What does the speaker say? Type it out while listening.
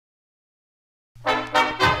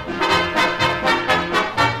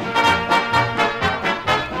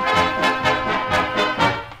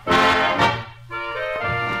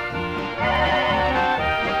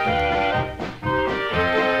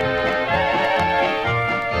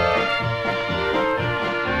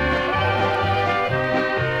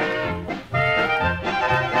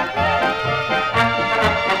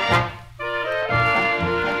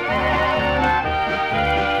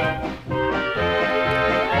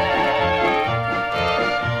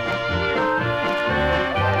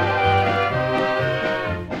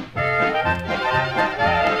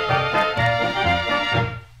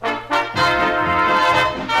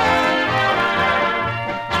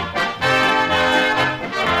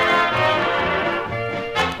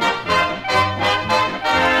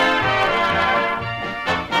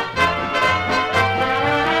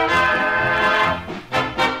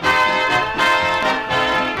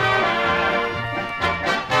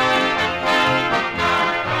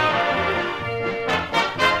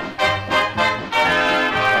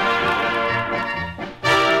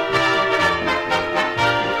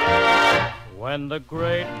the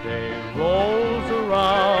great day rolls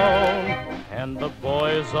around and the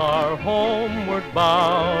boys are homeward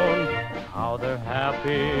bound, how their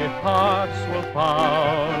happy hearts will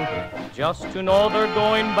pound just to know they're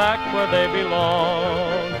going back where they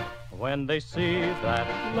belong. When they see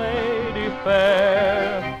that lady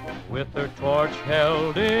fair with her torch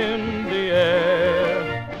held in the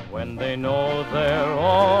air, when they know they're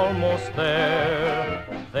almost there,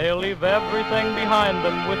 they'll leave everything behind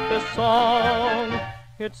them with this song.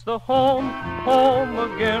 It's the home, home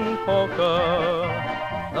again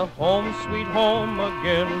polka, the home sweet home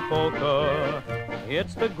again polka.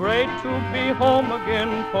 It's the great to be home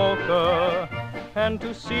again polka, and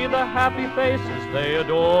to see the happy faces they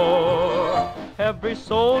adore. Every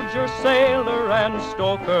soldier, sailor, and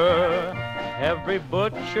stoker, every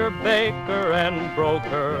butcher, baker, and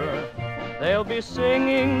broker, they'll be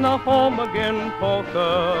singing the home again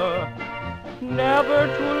polka, never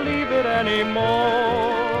to leave it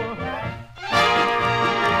anymore.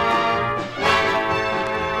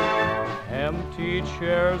 Empty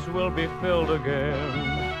chairs will be filled again,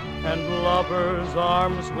 and lovers'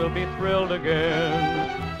 arms will be thrilled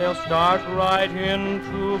again. They'll start right in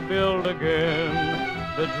to build again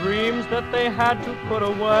the dreams that they had to put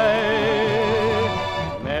away.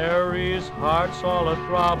 Mary's heart's all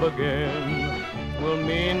a-throb again will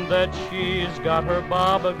mean that she's got her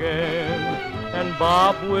Bob again, and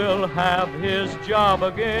Bob will have his job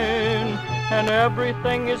again, and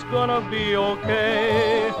everything is gonna be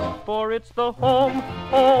okay, for it's the home,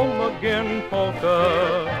 home again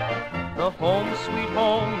polka, the home sweet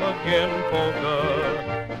home again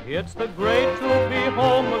polka. It's the great to be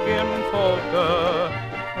home again polka,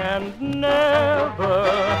 and never,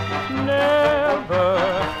 never,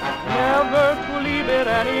 never to leave it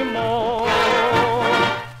anymore.